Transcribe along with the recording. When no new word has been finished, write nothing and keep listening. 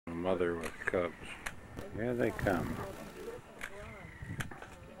mother with cubs. Here they come.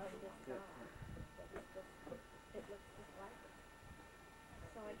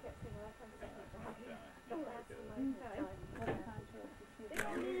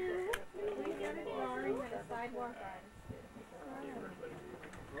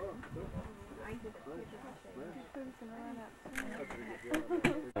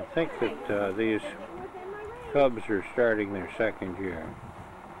 I think that these cubs are starting their second year.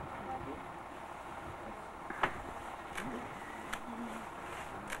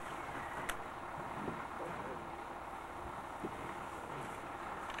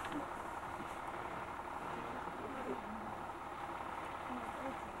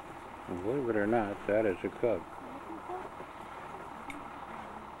 And believe it or not, that is a cub.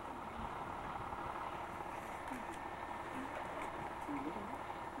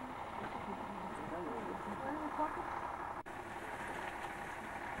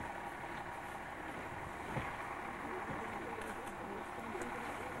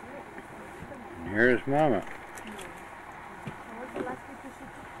 Here's Mama.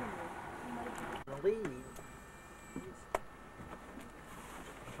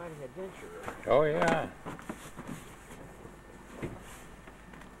 Fighting adventure. Oh yeah.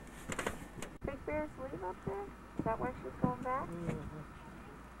 Big Bear's leave up there? Is that why she's going back?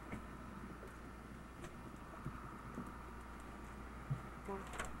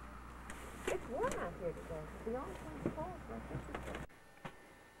 It's warm out here today. The only one's cold like this is good.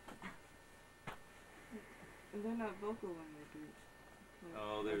 And they're not vocal when they do.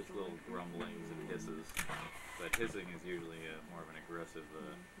 Oh, there's little grumblings and hisses, but hissing is usually more of an aggressive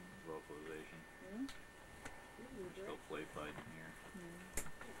vocalization. We're still play fighting here.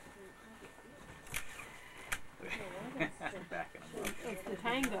 Backing them up. It's the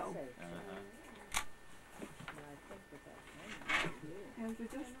tango. And is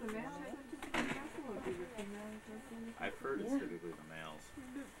it just the males that have to be careful, or do the females also? I've heard it's typically the males.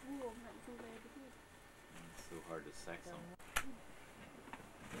 It's so hard to sex them.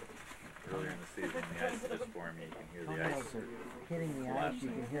 Earlier in the season, when the ice just formed, you can hear the ice hitting the ice, you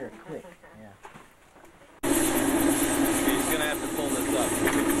can hear it click. Yeah. He's gonna have to pull this up.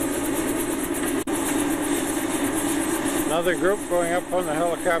 Another group going up on the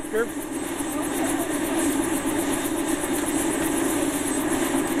helicopter.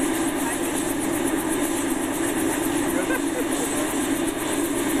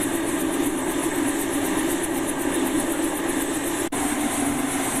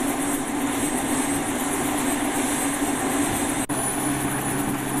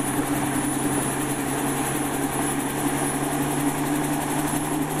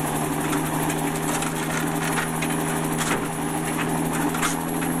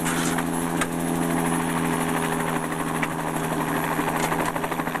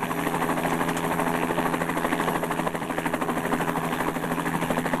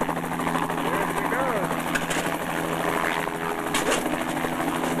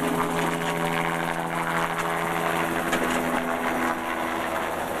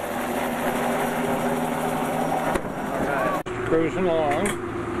 Cruising along,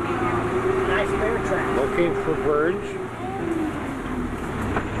 Nice bear track. looking for birds,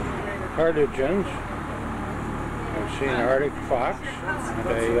 partridges. I've seen an Arctic fox,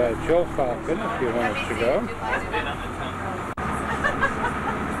 and a Jill falcon a few minutes ago.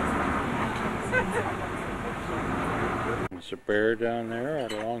 There's a bear down there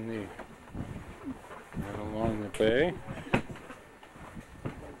right along the bay.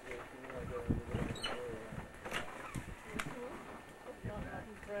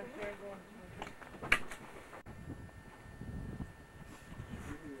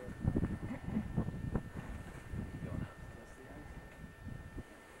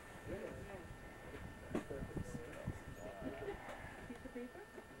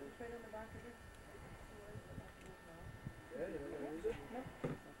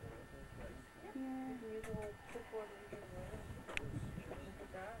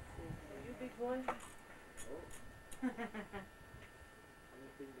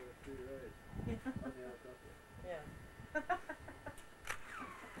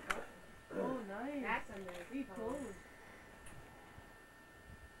 Oh, nice. That's pretty cool.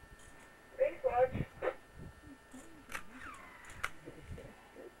 Thanks, Lodge.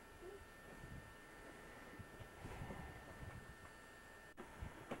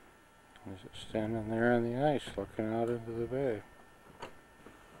 Is it standing there on the ice looking out into the bay?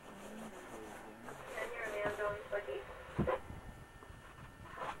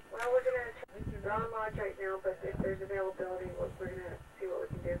 Well, we're going to run Lodge right now, but if there's availability, we're going to see what we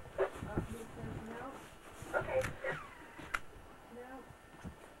can do. Okay.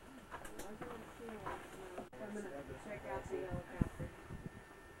 check out the helicopter.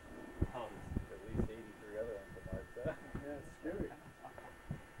 Oh, there's at least 83 other Uncle Marks, huh? Yeah, it's scary.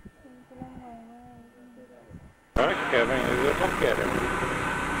 Alright, Kevin, a good look at it.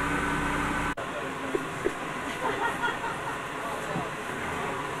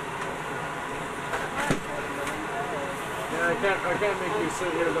 Yeah, I can't make you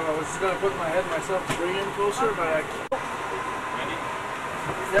sit here though. I was gonna put my head myself to bring in closer, but I. Wendy?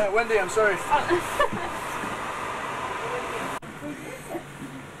 Yeah, Wendy, I'm sorry.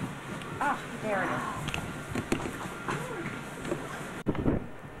 Ah, there it is.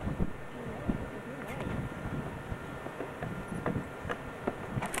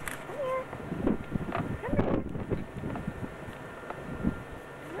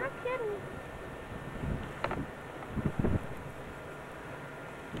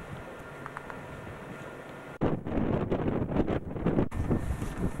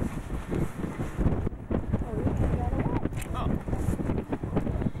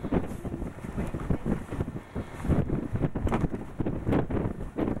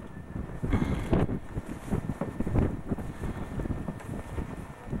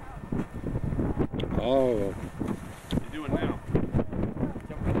 Oh, What you doing now?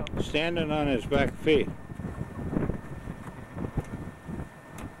 standing on his back feet.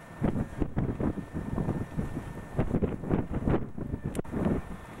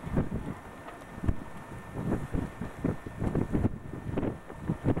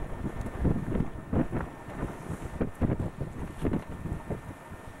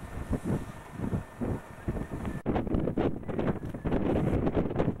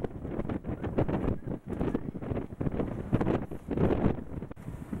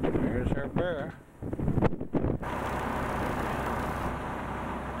 There's our bear.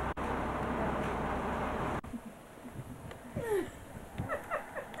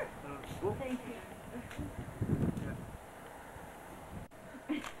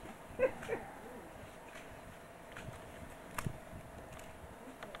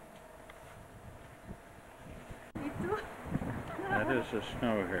 That is a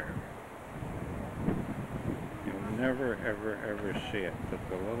snow hare. You'll never, ever, ever see it, but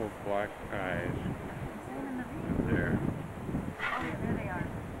the little black eyes are there. Oh, there they are.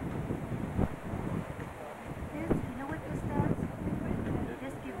 This, you know what this does?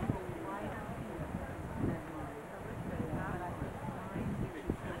 This gives you a wider view than mine.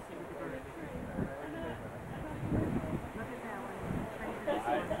 Look at that one.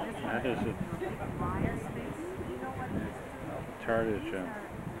 That is a Wire space. You know what this is? Tardigen.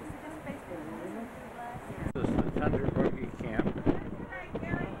 This is This is the Thunder Buggy Camp.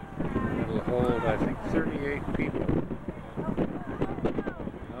 It'll hold, I think, 38 people.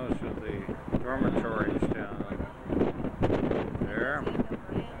 Those are the dormitories down there.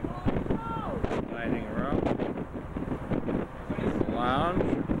 Dining room. Lounge.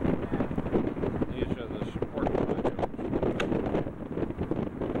 These are the support modules.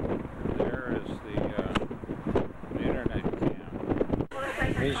 There is the internet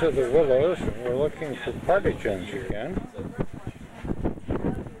camp. These are the willows, and we're looking for partagens again.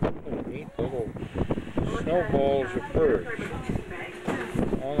 Neat little snowballs of birds.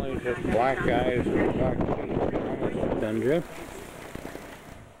 Only just black eyes and black feet. Almost thunder. And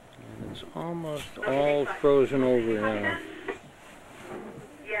it's almost all frozen over now.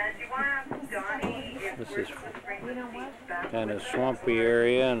 This is kind of swampy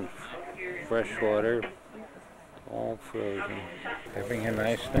area and fresh water. All frozen. Having a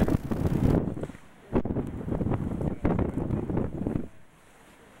nice night.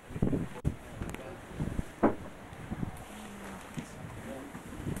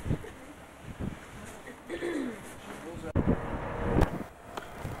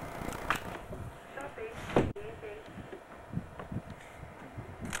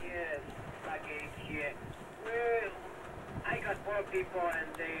 People and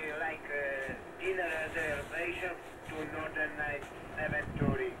they like dinner reservation to Northern Night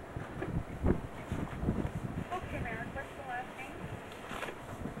Inventory. Okay, Mary, what's the last name?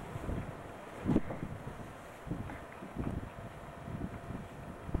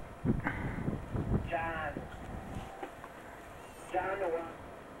 John what?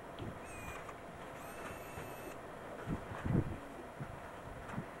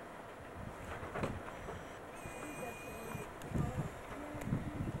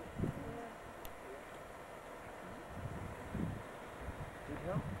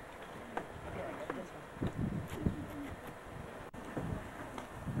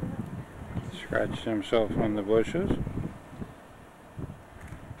 Scratched himself on the bushes.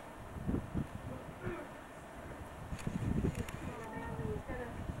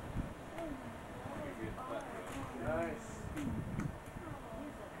 Nice.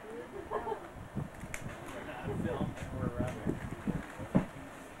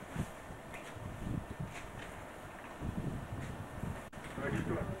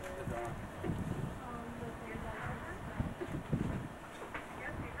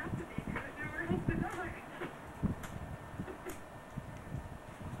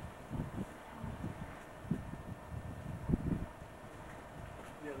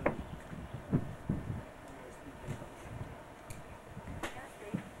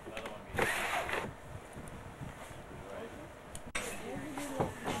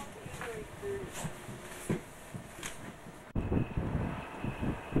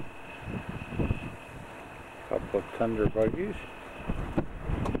 couple tender buggies.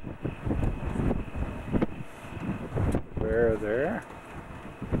 Bear there.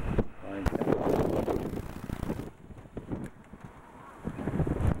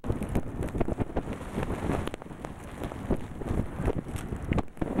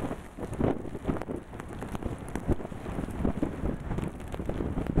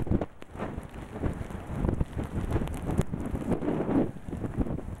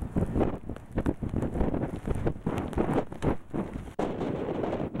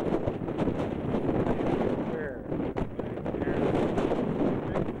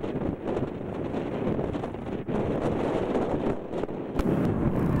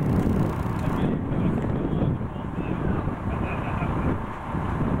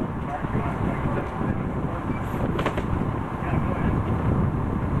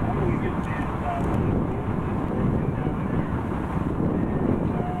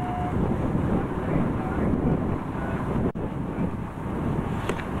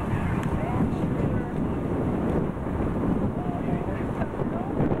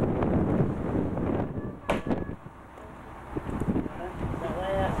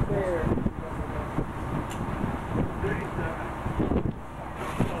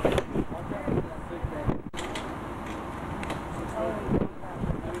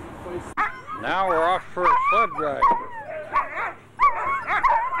 Now we're off for a sled ride.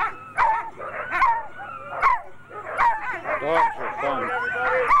 Dogs are fun.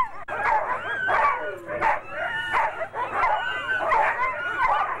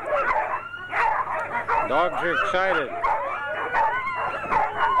 Dogs are excited.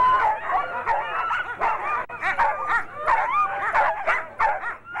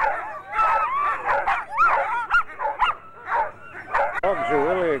 Dogs are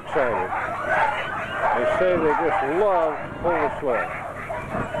really excited. They say they just love to pull the sled.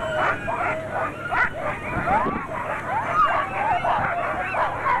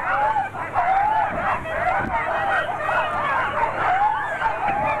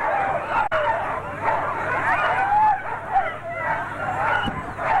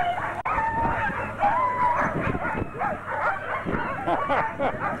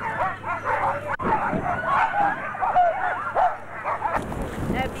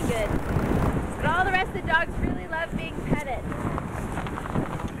 That'd be good. But all the rest of the dogs really love being petted.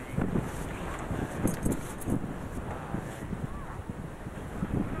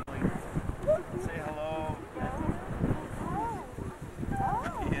 Say hello.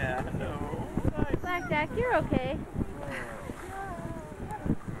 Yeah, no. Black Jack, you're okay.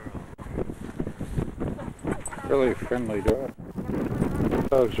 Really friendly dog.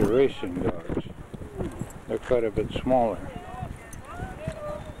 Dogs are racing dogs. They're quite a bit smaller.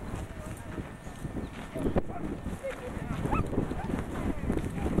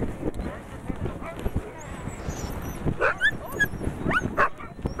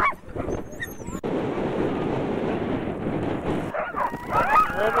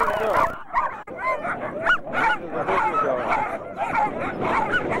 Ready to go. This is the bigger dog.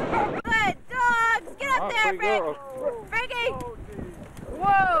 Good dogs! Get up Off there, we Frank! go. Frankie!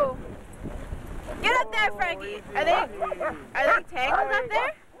 Whoa! Get up there, Frankie! Are they tangled up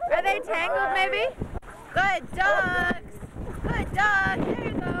there? Are they tangled maybe? Good dogs! Good dogs! There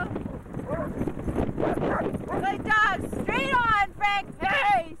you go! Good dogs! Straight on, Frank!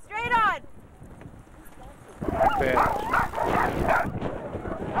 Hey! Straight on! Fast.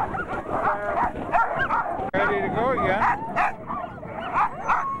 Ready to go again?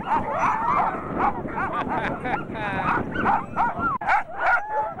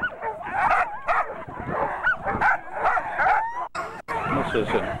 This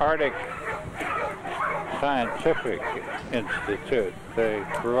is an Arctic Scientific Institute. They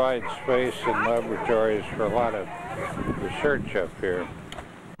provide space and laboratories for a lot of research up here.